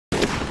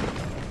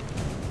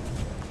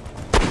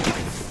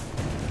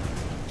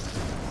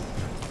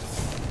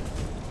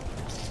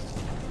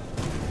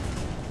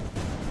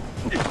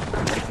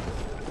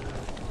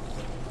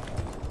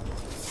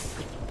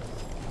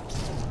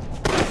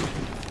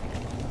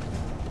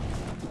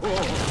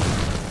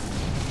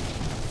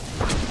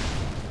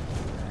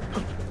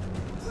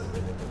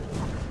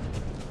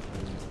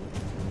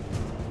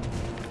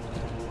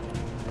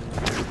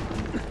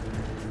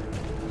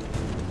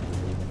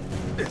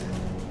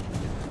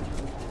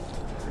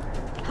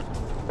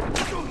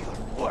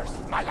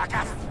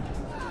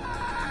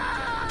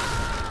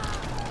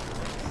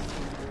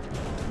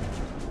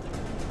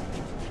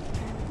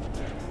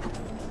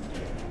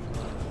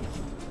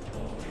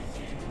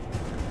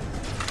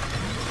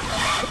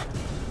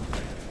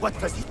What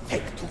does it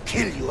take to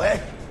kill you, eh?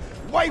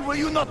 Why will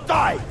you not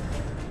die?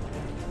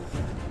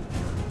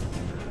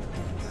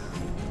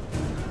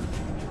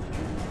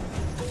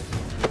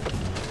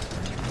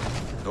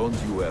 Don't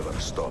you ever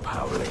stop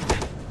howling.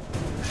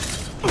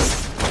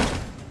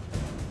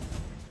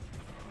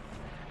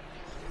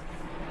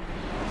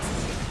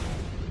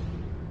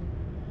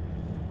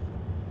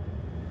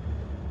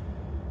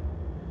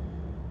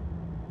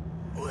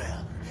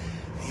 Well,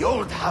 the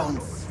old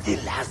hound still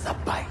has a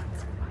bite.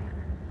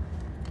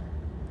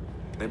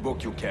 The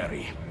book you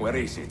carry, where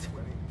is it?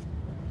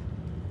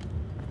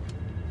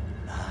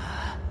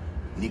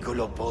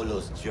 Niccolo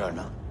Polo's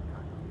journal.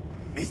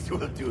 This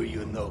will do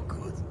you no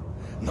good.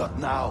 Not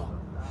now.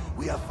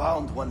 We have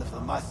found one of the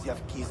Masyaf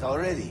keys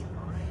already,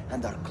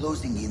 and are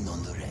closing in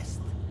on the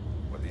rest.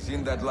 What is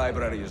in that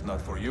library is not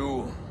for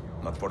you,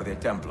 not for the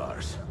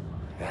Templars.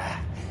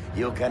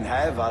 You can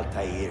have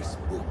Altair's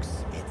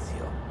books,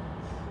 Ezio.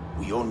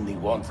 We only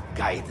want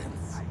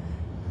guidance.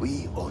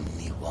 We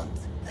only want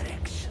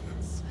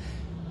directions.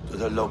 To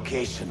the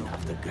location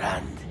of the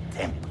Grand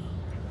Temple.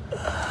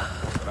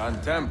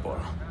 Grand Temple?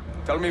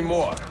 Tell me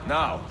more,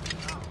 now!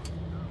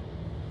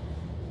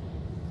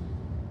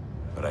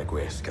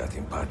 Requiescat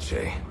in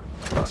pace,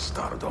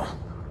 bastardo.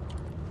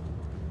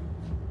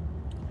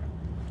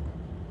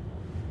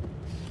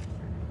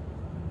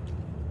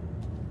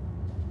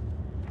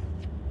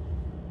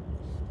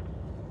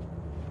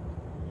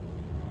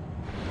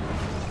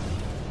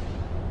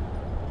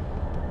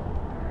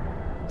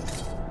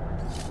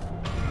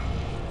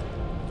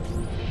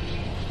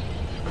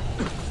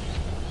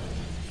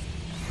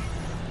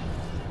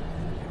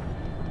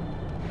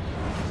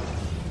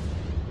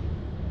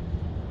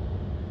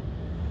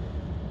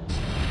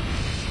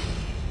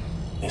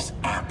 This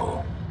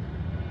apple.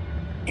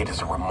 It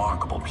is a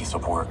remarkable piece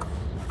of work.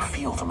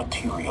 Feel the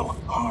material,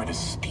 hard as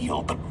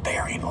steel, but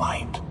very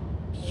light.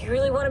 You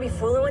really want to be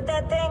fooling with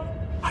that thing?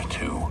 I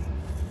do.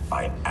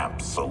 I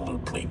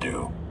absolutely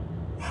do.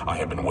 I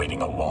have been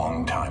waiting a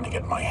long time to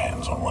get my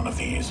hands on one of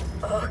these.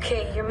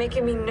 Okay, you're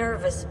making me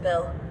nervous,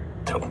 Bill.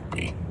 Don't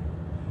be.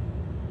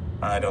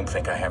 I don't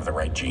think I have the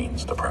right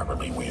genes to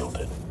properly wield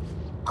it.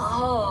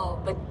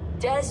 Oh, but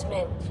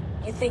Desmond,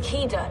 you think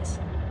he does?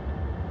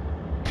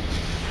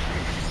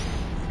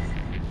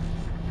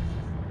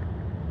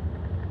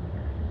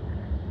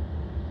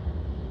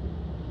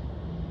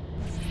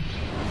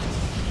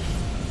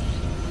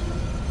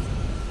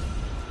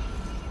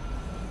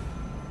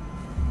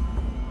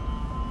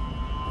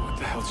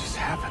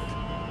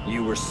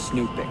 You were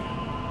snooping,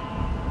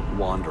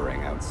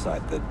 wandering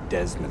outside the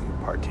Desmond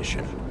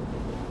partition.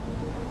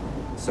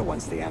 So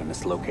once the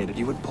Animus located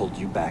you, it pulled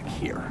you back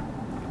here.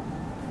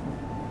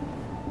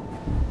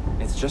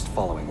 It's just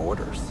following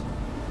orders.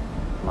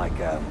 Like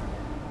a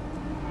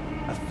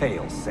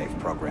fail-safe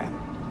program.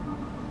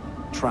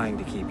 Trying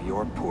to keep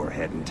your poor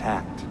head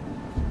intact,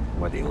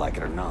 whether you like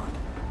it or not.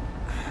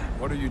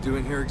 What are you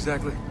doing here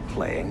exactly?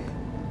 Playing.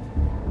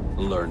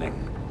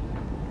 Learning.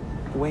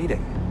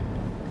 Waiting.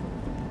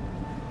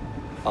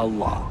 A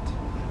lot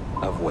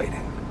of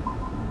waiting.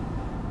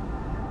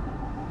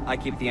 I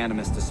keep the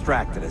Animus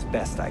distracted as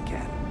best I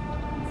can.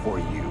 For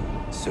you,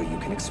 so you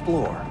can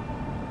explore.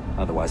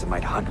 Otherwise it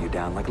might hunt you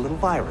down like a little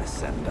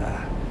virus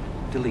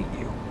and, delete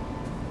you.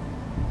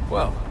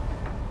 Well,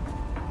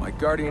 my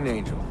guardian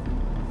angel.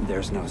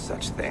 There's no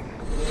such thing.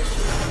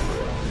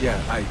 Yeah,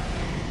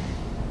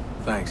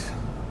 Thanks.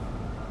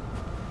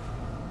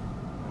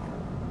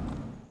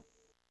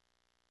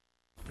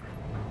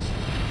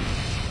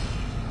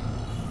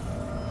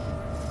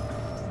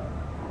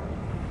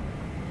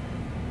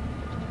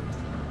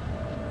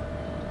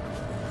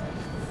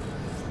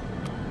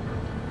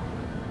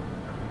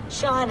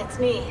 Sean, it's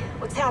me.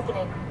 What's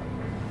happening?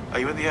 Are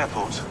you at the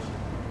airport?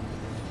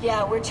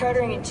 Yeah, we're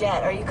chartering a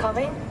jet. Are you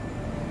coming?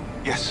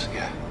 Yes,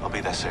 yeah. I'll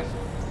be there soon.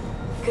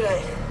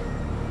 Good.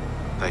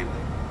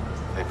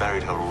 They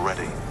buried her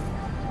already.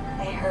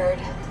 I heard.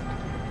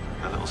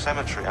 In a little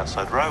cemetery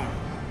outside Rome.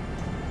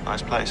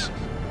 Nice place.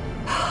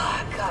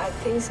 God,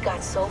 things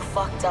got so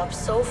fucked up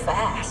so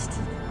fast.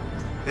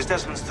 Is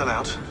Desmond still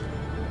out?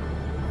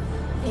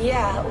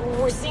 Yeah,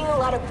 we're seeing a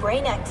lot of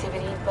brain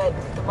activity, but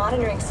the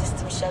monitoring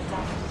system shut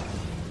down.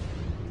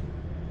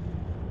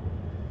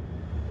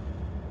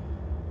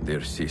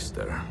 Dear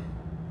sister,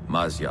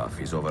 Masyaf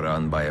is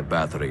overrun by a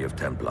battery of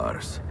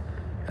Templars,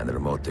 and their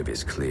motive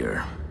is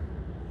clear.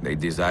 They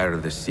desire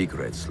the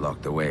secrets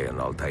locked away in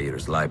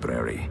Altair's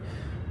library.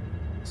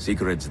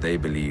 Secrets they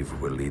believe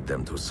will lead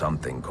them to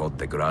something called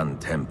the Grand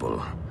Temple.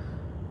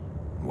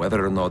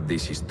 Whether or not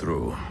this is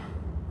true,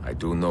 I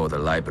do know the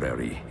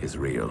library is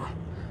real.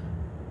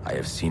 I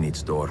have seen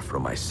its door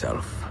from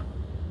myself.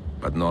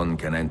 But none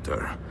can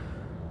enter.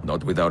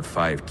 Not without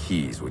 5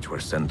 keys which were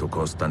sent to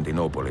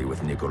Constantinople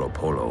with Niccolo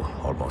Polo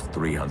almost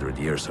 300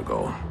 years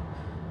ago.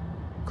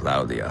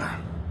 Claudia,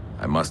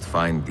 I must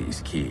find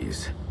these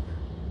keys.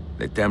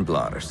 The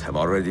Templars have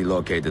already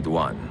located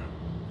one,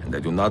 and I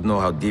do not know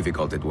how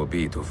difficult it will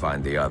be to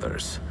find the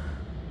others.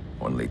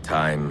 Only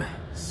time,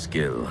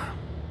 skill,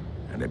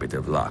 and a bit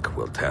of luck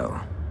will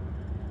tell.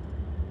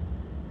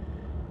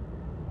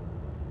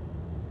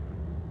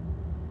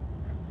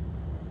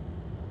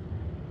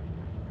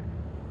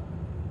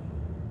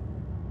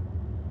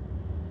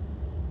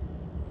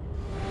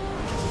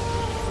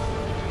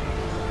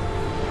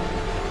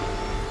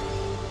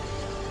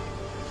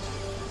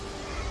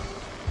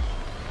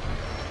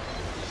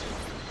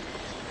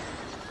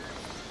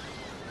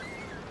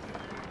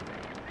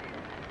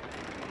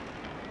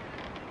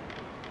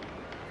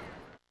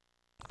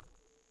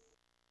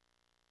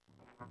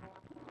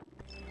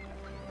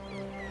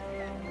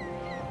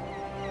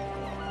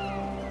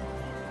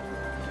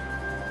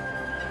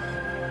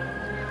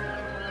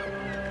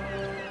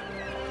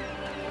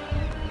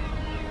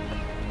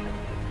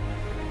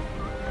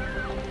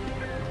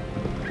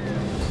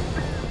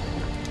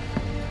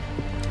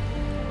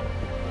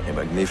 A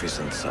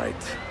magnificent sight.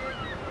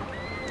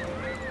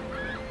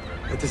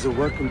 It is a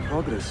work in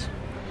progress.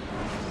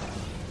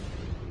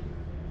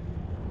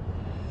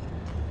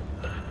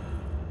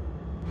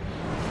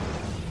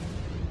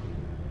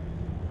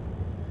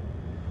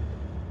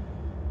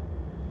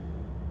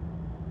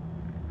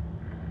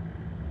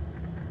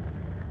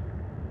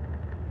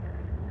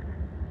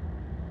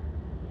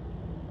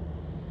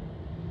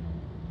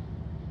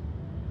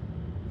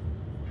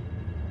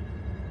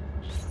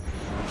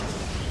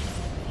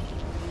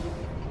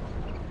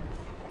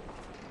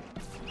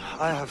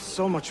 I have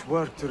so much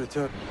work to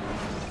return.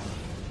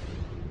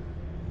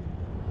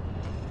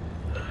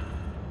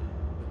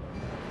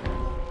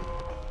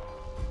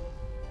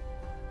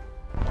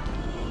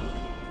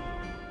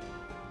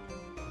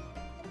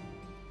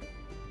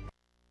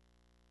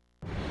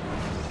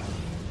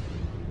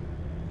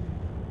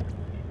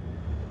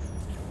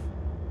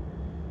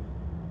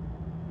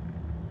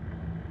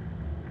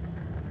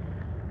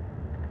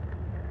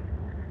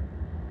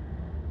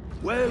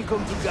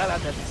 Welcome to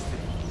Galata District.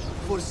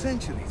 For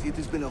centuries, it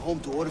has been a home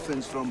to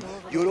orphans from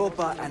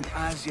Europa and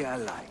Asia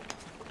alike.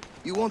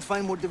 You won't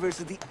find more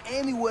diversity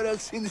anywhere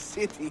else in the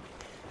city.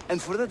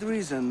 And for that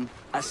reason,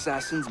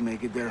 assassins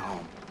make it their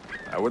home.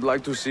 I would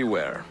like to see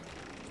where.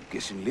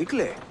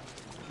 Kesinlikle.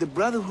 The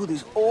Brotherhood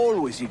is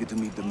always eager to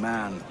meet the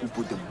man who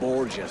put the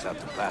Borgias out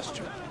to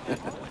pasture.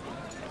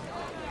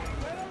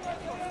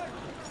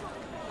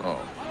 Oh.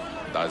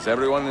 Does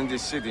everyone in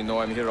this city know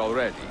I'm here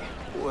already?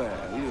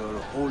 Well, your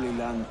Holy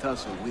Land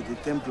tussle with the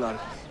Templar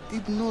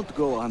did not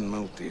go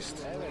unnoticed.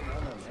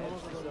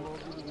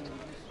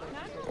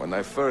 When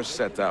I first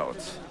set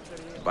out,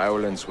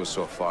 violence was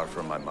so far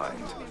from my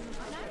mind.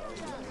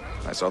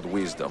 I sought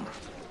wisdom.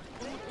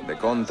 The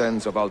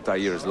contents of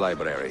Altaïr's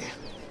library.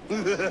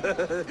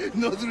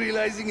 Not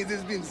realizing it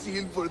has been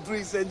sealed for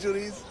 3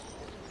 centuries?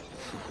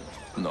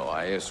 No,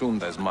 I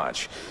assumed as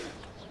much.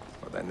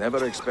 But I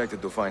never expected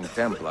to find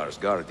Templars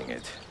guarding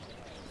it.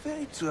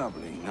 Very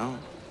troubling, no?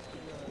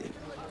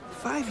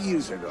 5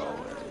 years ago,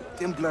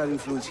 Templar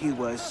influence here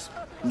was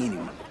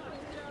minimal.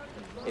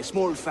 A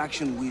small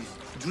faction with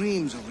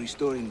dreams of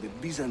restoring the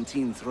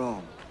Byzantine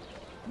throne.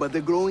 But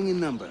they're growing in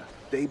number,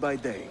 day by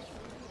day.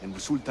 And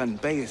with Sultan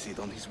Bayezid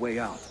on his way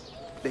out,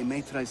 they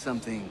may try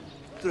something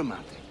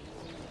dramatic.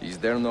 Is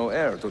there no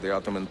heir to the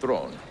Ottoman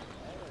throne?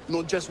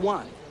 Not just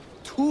one,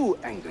 2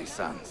 angry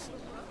sons.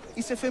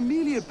 It's a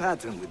familiar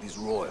pattern with these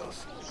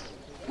royals.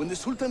 When the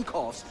Sultan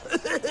coughs,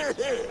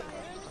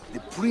 the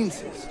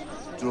princes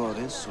draw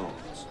their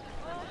swords.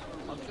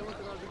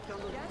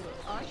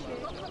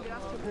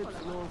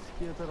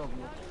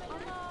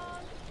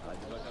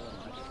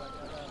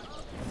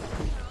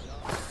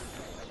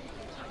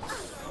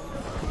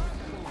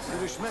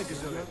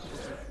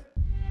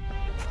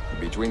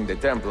 Between the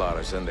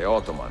Templars and the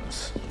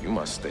Ottomans, you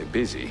must stay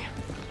busy.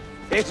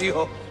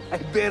 Ezio, I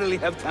barely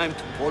have time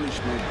to polish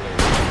my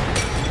blade.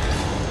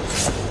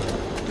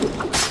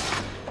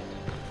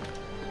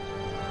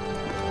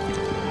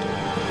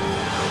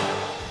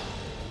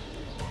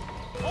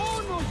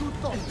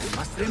 You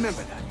must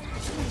remember that.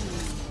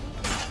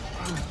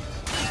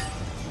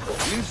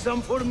 Leave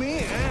some for me,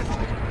 eh?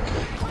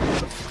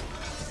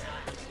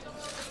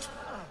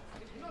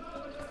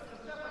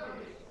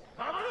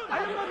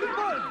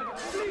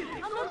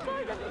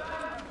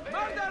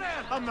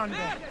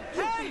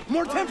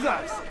 More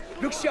Templars!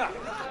 Look sharp!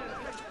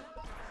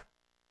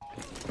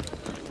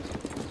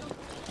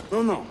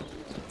 No.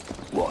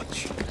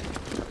 Watch.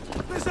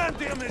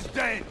 Byzantium is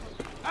dead,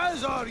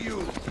 as are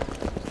you.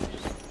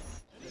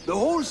 The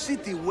whole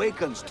city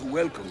wakens to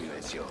welcome you,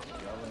 Ezio.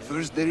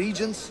 First the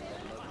regents,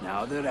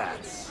 now the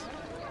rats.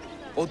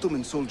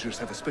 Ottoman soldiers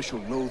have a special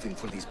loathing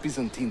for these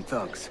Byzantine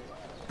thugs.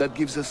 That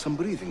gives us some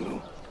breathing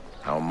room.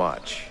 How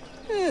much?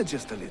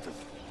 Just a little.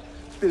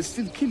 they'll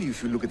still kill you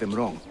if you look at them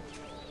wrong.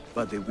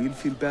 But they will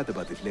feel bad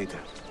about it later.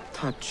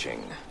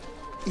 Touching.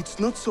 It's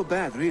not so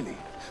bad, really.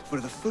 For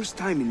the first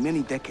time in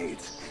many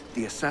decades,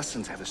 the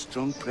assassins have a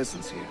strong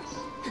presence here.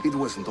 It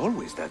wasn't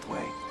always that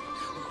way.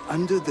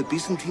 Under the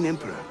Byzantine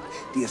Emperor,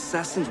 the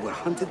assassins were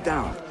hunted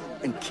down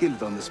and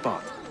killed on the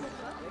spot.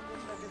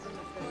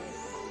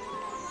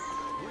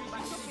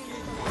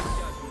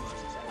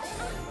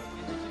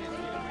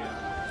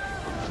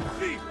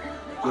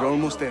 We're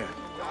almost there.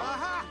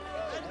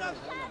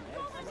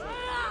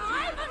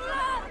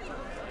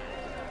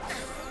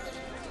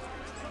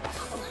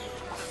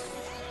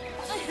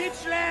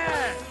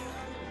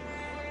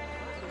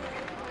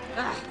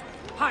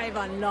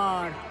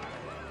 Hayvanlar.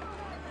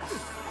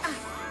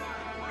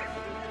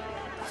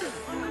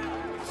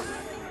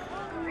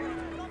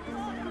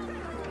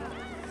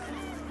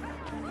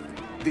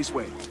 This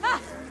way.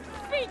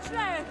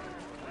 Speechless!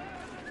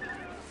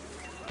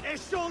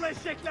 Eşşoğlu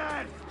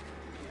eşekler!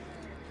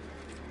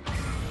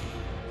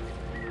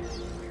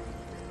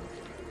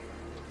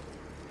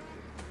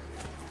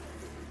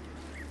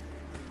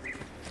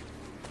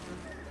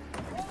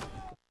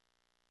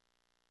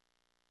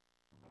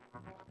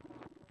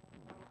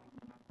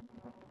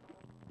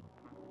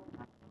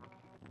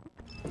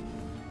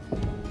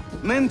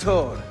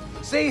 Mentor,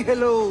 say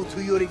hello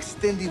to your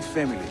extended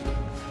family.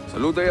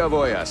 Salute a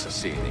voi,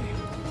 assassini.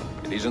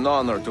 It is an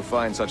honor to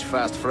find such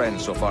fast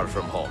friends so far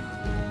from home.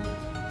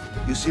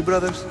 You see,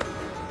 brothers?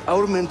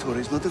 Our mentor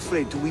is not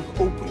afraid to weep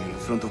openly in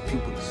front of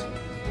pupils.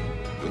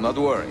 Do not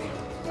worry.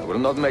 I will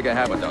not make a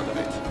habit out of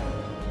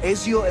it.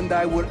 Ezio and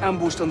I were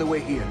ambushed on the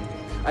way here.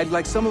 I'd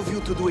like some of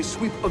you to do a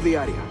sweep of the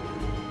area.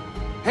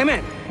 Hey,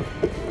 man!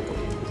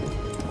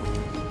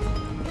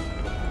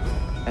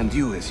 And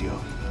you, Ezio.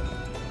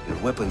 Your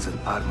weapons and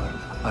armor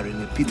are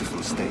in a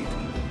pitiful state.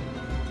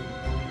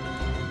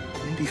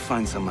 Maybe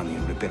find some money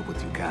and repair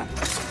what you can.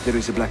 There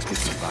is a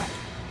blacksmith nearby.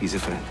 He's a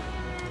friend.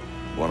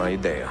 Buona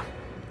idea.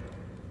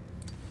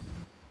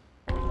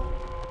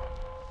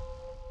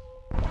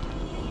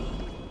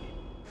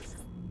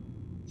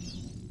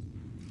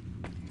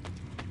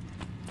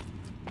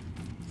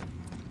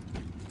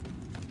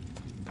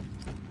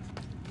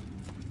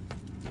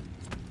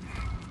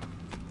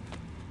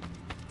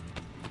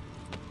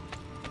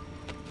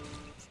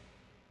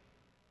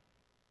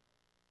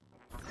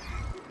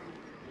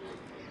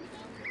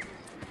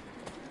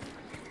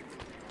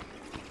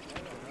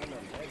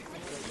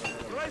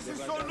 Price is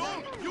so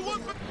low, you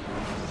want...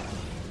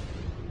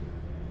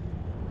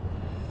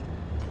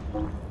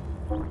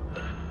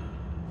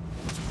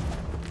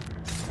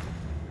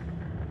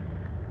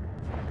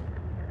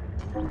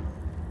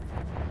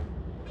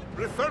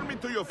 Refer me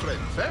to your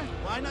friends, eh?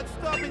 Why not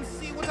stop and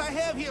see what I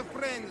have here,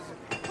 friends?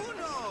 Who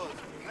knows?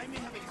 I may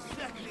have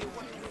exactly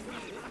what you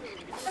need.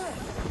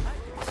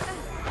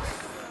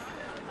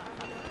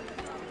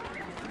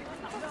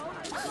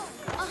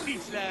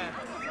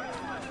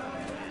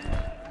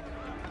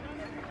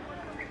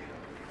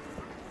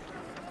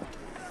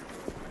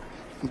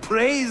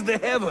 Praise the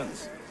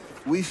heavens!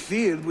 We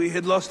feared we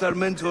had lost our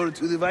mentor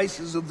to the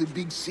vices of the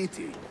big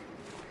city.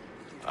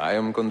 I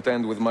am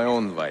content with my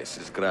own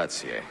vices,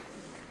 grazie.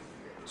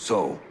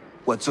 So,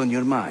 what's on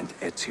your mind,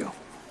 Ezio?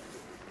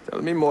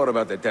 Tell me more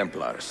about the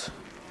Templars.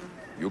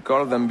 You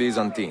call them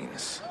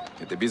Byzantines,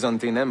 yet the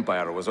Byzantine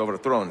Empire was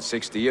overthrown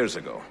 60 years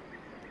ago.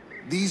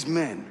 These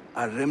men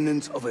are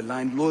remnants of a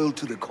line loyal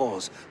to the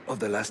cause of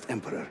the last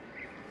emperor,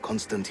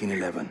 Constantine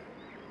XI.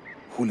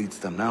 Who leads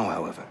them now,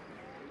 however?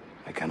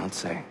 I cannot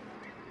say.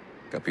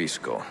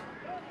 Capisco.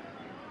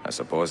 I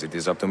suppose it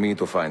is up to me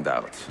to find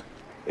out.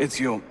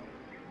 Ezio,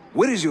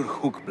 where is your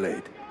hook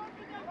blade?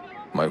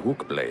 My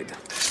hook blade?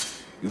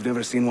 You've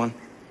never seen one?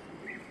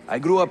 I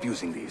grew up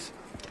using these.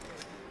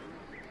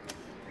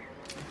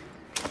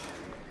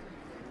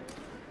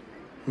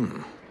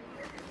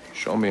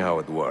 Show me how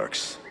it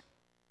works.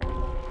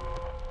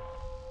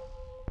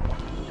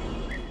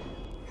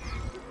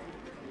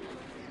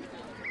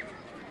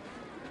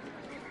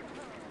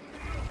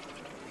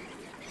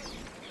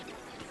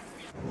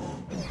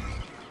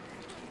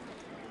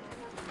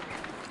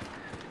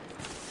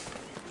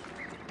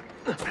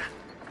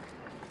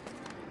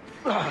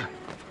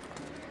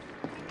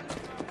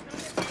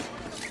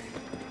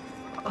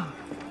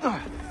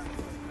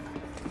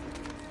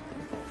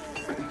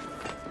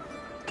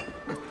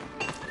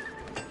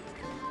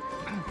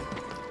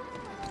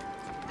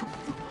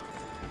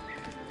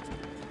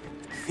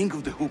 Think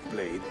of the hook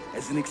blade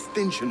as an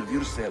extension of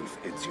yourself,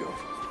 Ezio.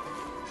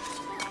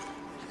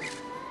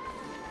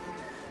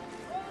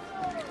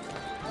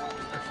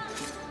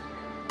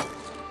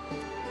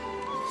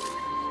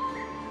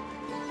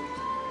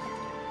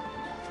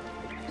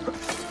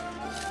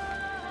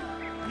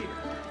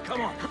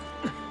 Come on.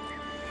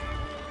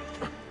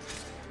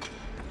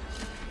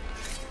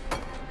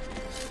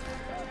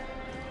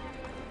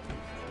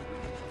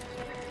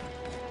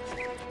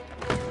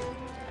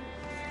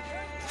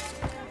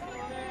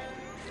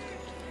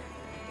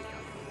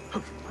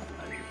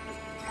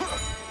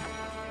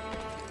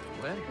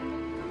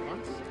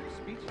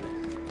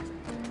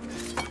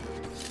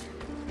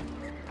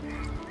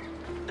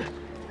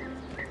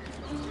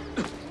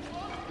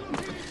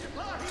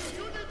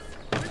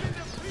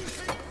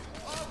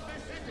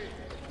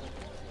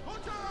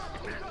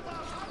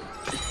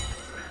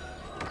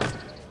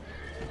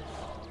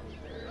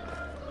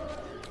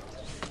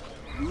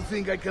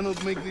 think I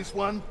cannot make this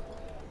one?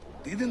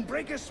 Didn't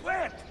break a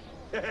sweat!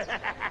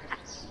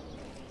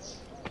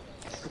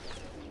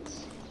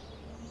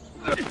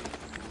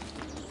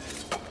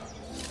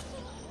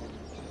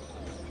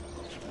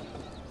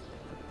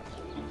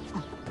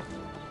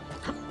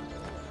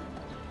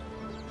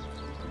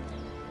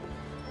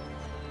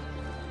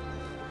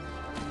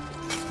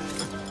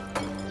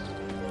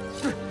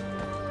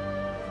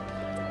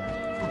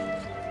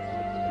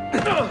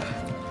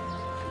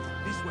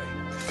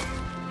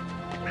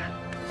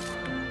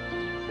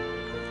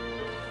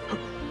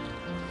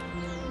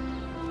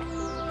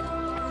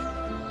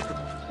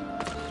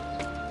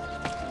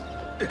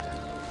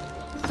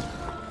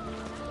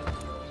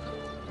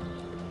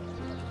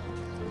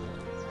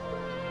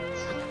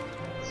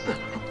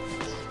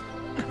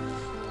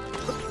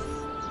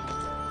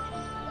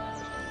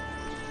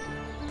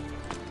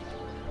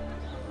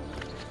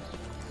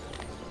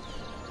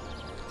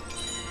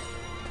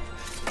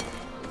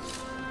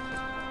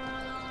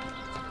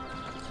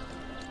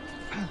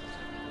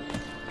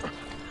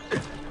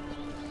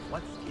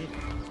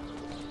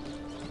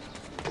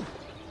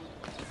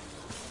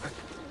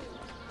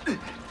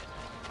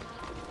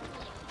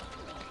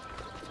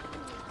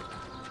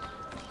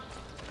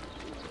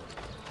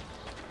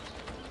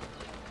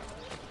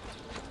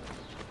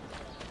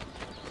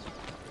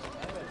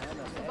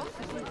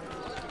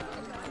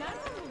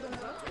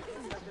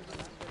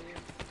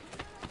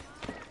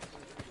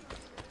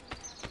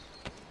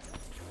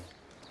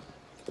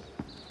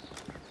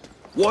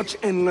 Watch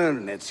and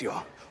learn,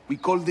 Ezio. We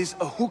call this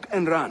a hook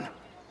and run.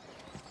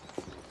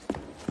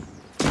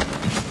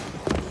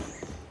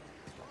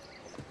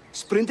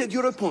 Sprint at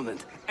your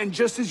opponent, and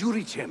just as you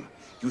reach him,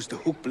 use the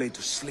hook blade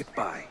to slip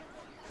by.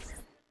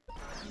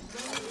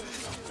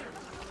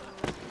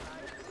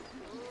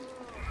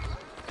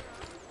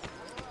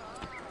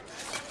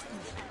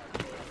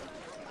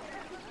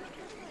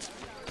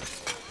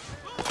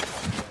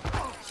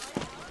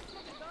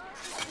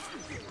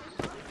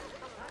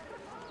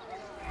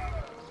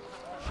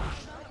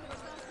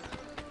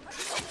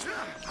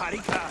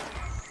 Harika!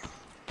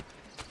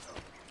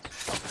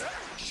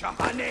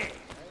 Shahane!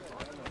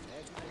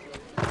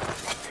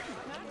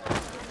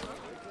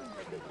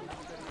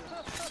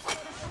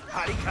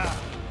 Harika!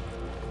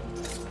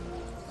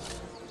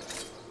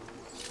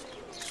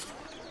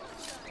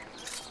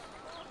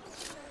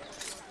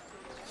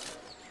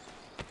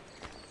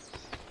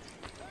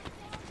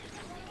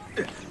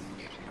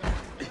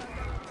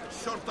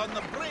 Short on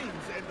the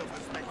brains end of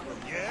the spectrum,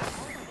 yes?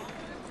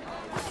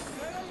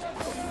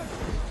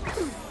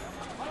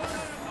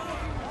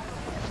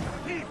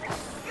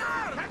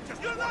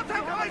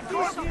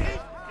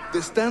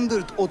 The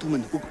standard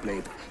Ottoman hook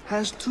blade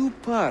has two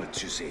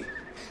parts, you see.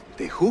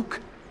 The hook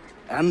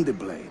and the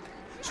blade.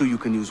 So you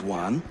can use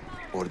one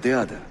or the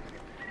other.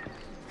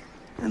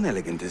 An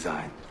elegant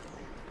design.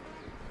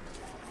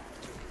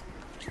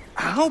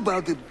 How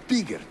about a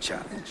bigger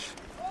challenge?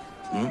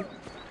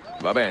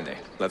 Va bene,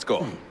 let's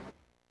go.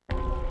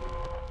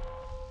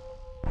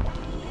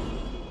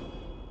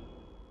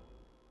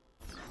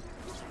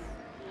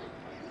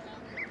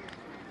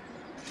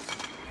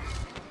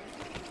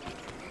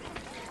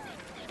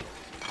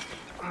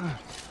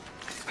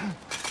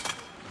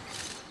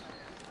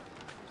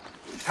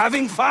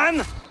 Having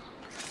fun?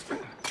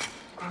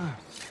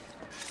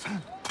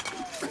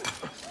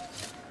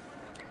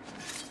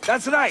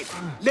 That's right.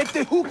 Let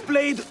the hook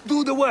blade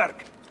do the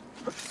work.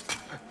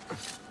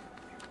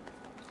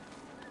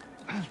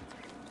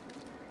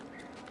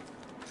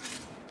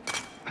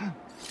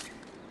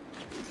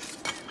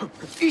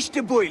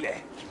 İşte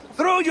böyle.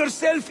 Throw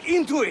yourself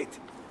into it.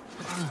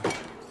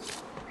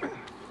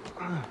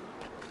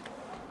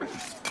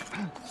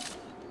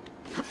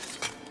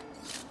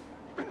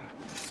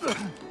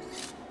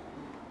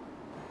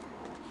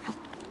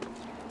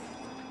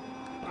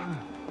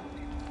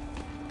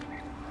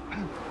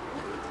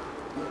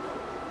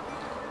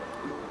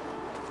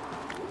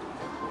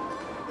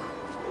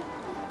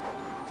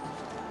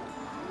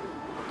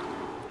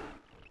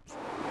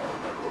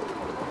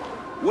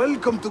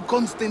 Welcome to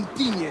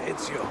Constantinople,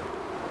 Ezio.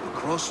 The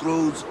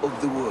crossroads of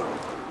the world.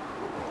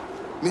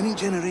 Many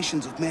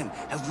generations of men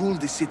have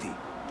ruled the city,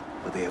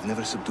 but they have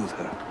never subdued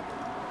her.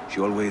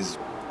 She always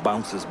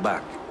bounces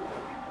back.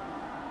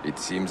 It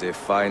seems a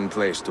fine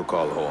place to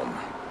call home.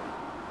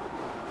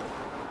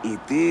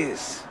 It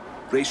is.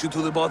 Race you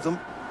to the bottom?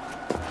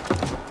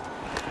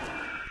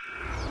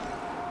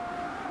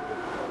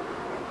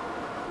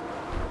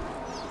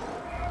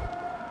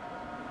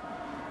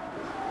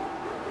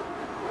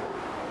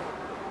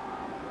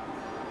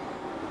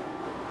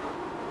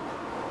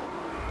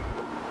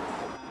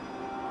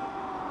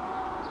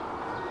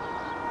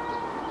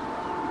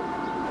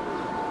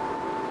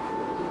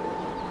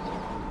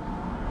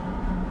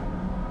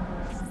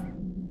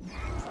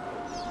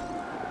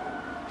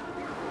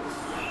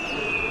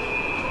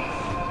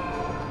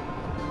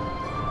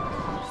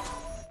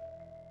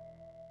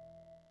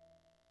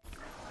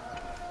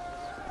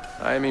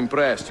 I'm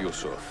impressed,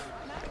 Yusuf.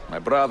 My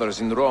brothers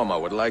in Roma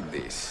would like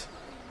this.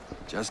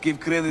 Just give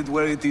credit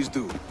where it is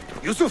due.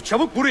 Yusuf,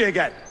 çabuk buraya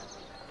gel.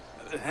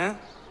 Huh?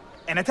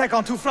 An attack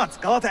on two fronts,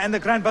 Galata and the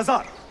Grand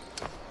Bazaar.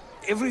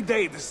 Every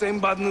day, the same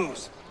bad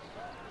news.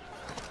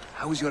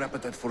 How is your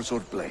appetite for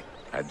swordplay?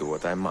 I do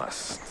what I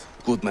must.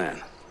 Good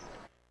man.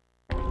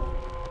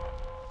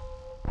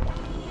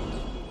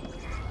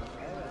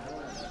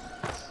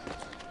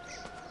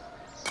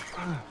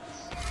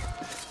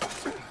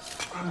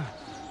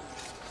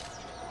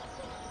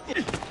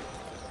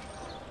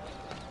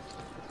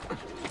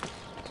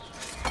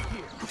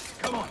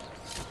 Come on.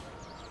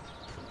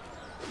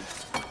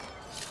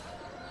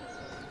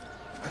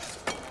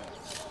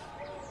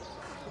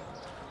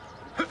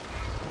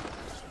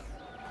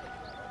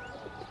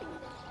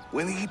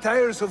 When he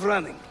tires of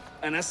running,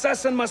 an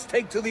assassin must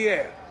take to the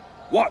air.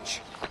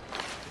 Watch.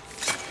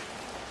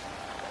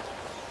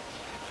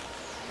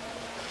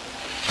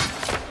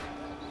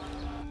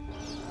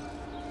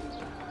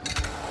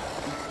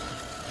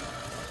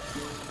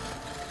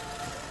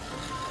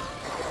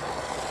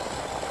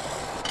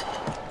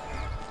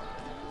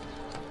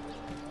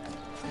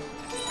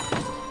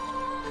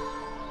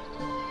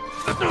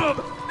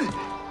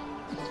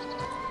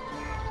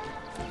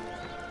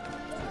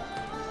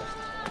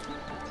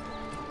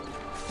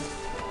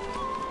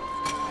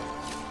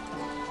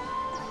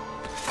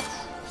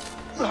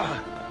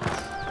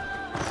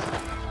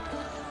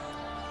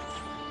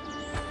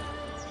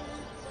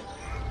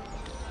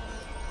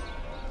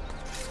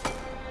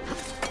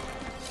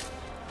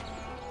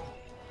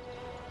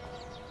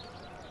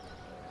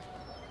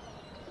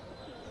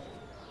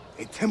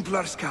 A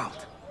Templar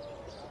scout.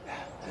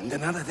 And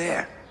another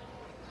there.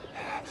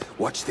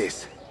 Watch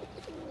this.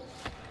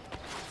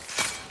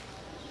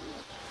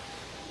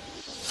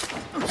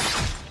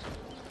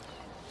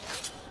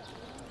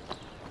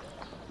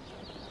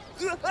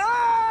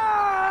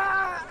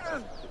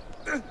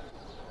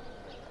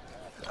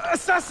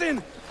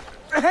 Assassin!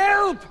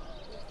 Help!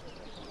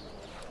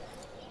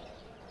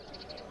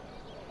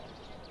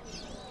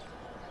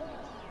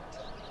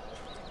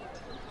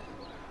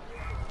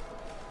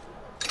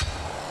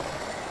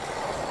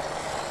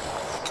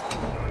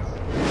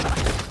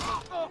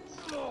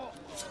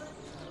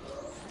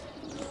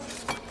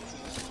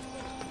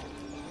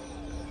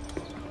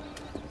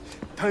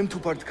 Time to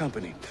part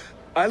company.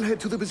 I'll head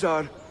to the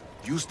bazaar.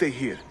 You stay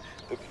here.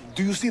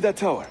 Do you see that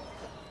tower?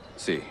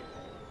 See.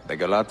 The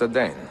Galata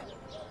Dane.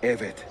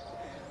 Evet.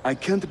 I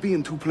can't be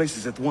in two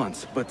places at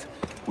once, but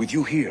with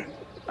you here,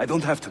 I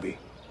don't have to be.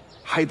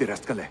 Haydi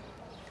rastgele.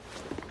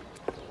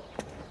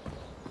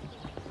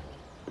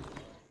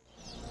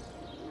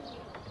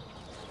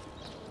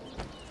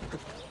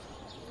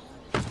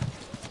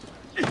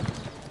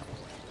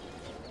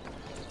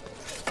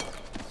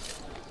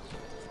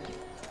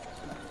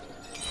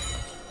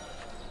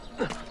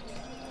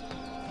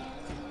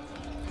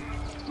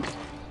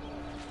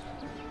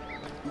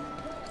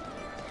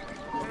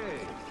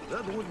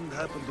 That wouldn't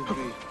happen to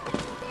me.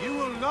 You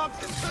will not...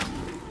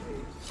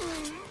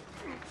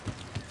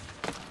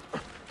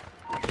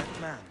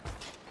 That man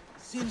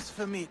seems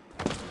familiar.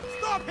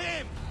 Stop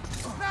him!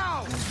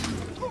 Now!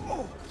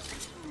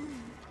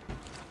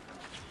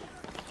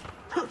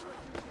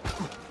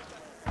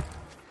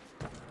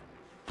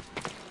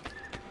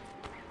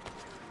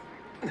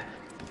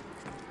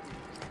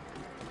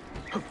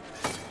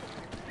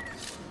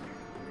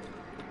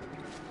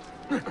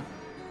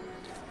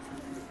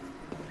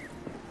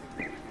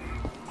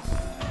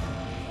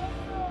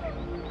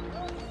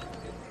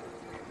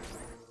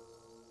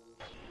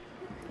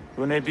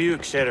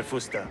 Bunebuk, Sheriff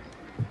Usta.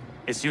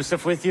 Is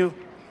Yusuf with you?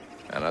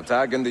 An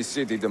attack in the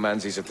city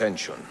demands his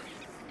attention.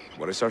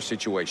 What is our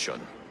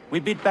situation? We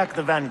beat back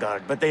the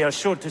vanguard, but they are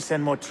sure to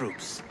send more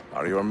troops.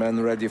 Are your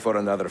men ready for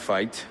another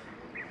fight?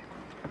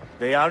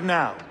 They are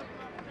now.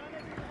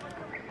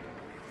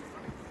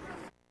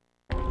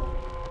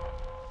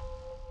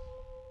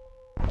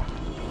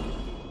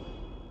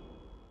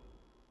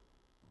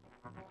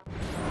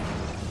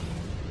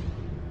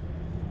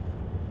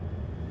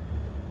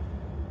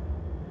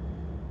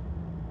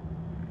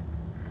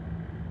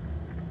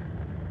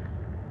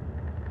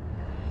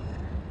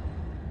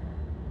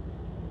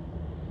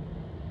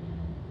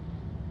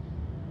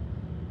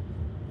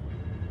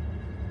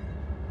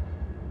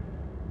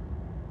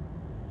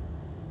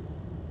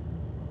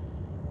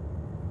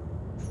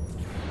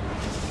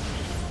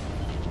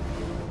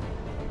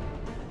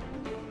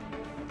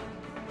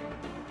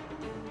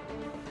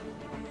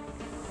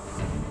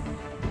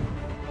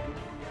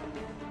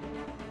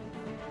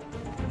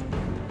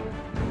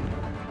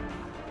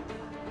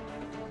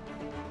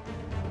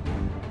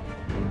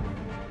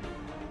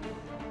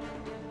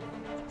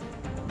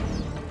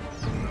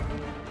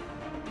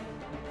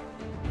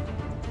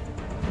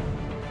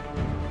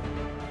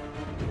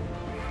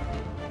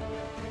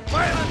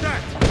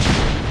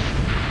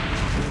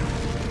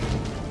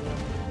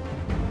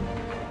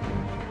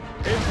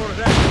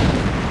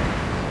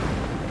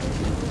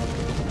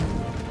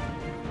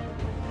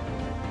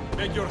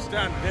 Make your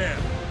stand there.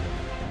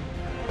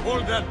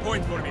 Hold that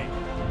point for me.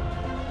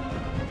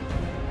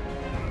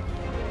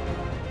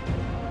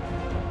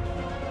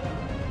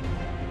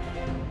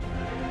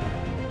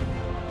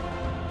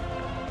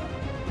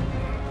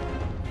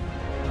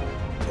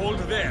 Hold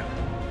there.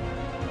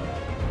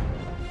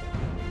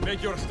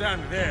 Make your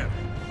stand there.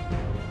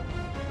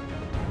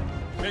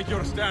 Make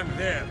your stand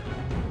there.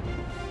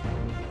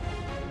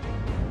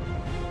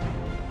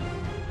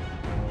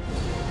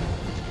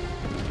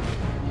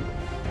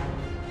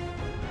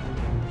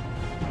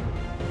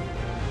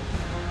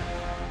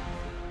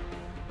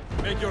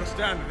 Make your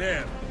stand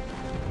there.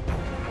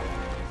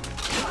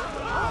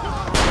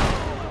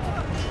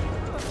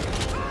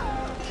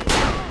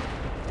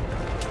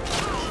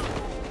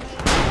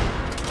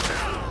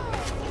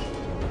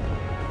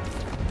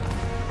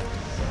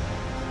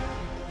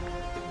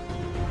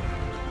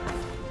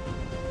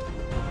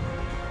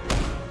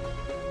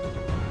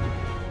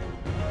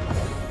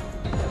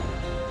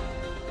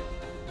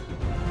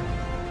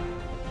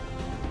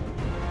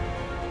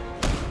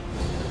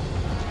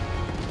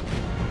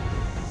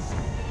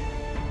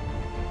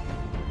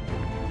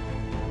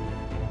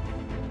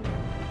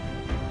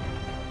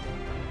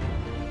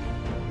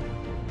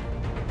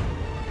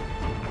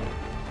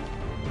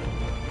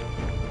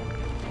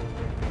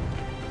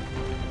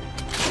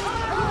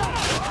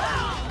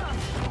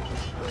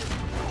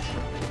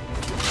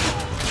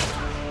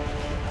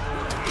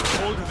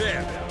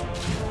 There.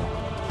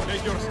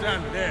 Make your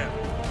stand there.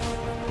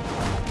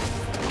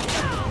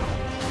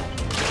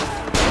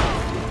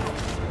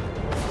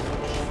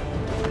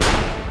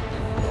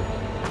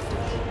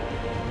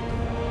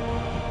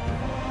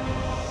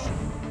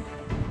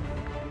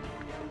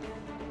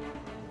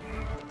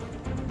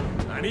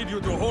 I need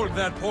you to hold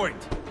that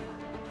point.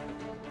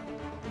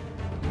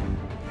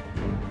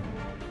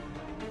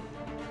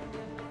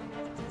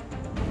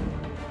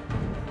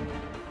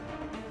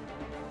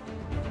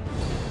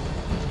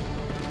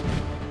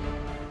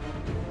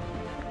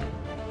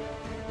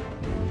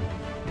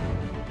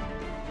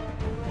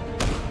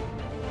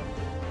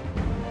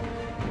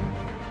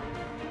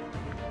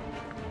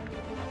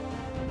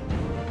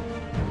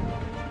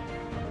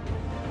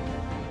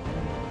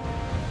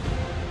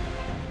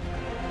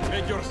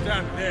 Make your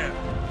stand there.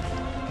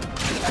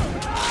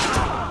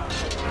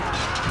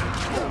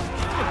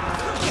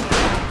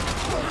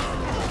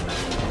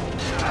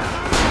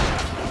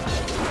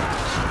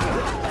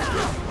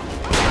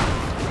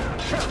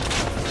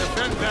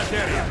 Defend that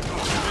area.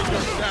 Make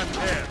your stand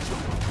there.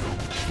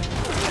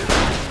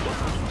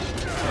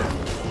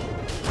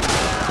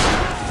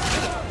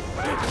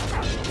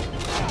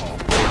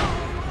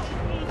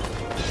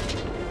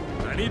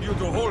 I need you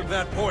to hold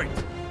that point.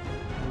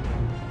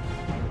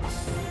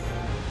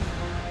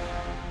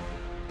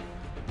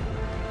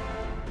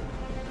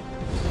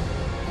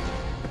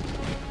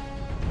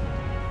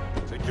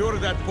 Secure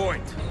that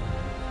point.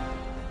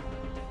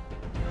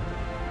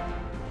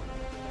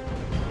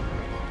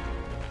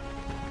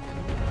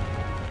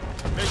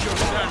 Make your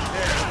stand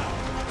there.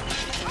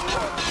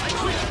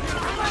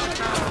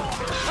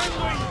 I'm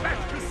going back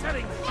to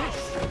selling fish.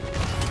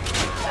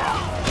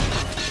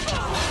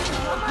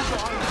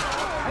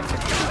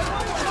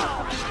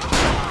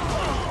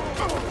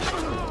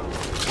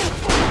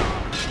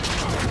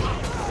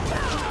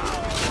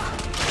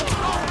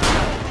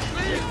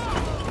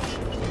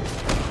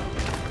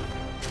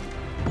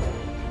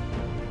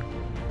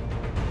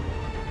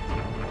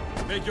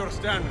 Make your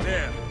stand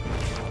there.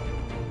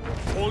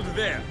 Hold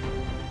there.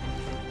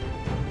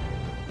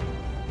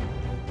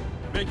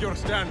 Make your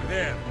stand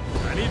there.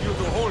 I need you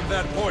to hold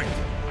that point.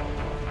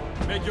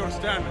 Make your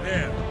stand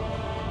there.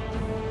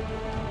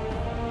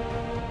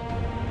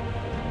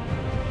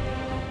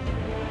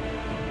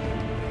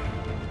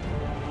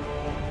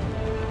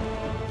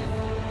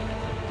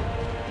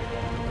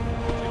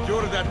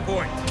 Secure that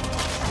point.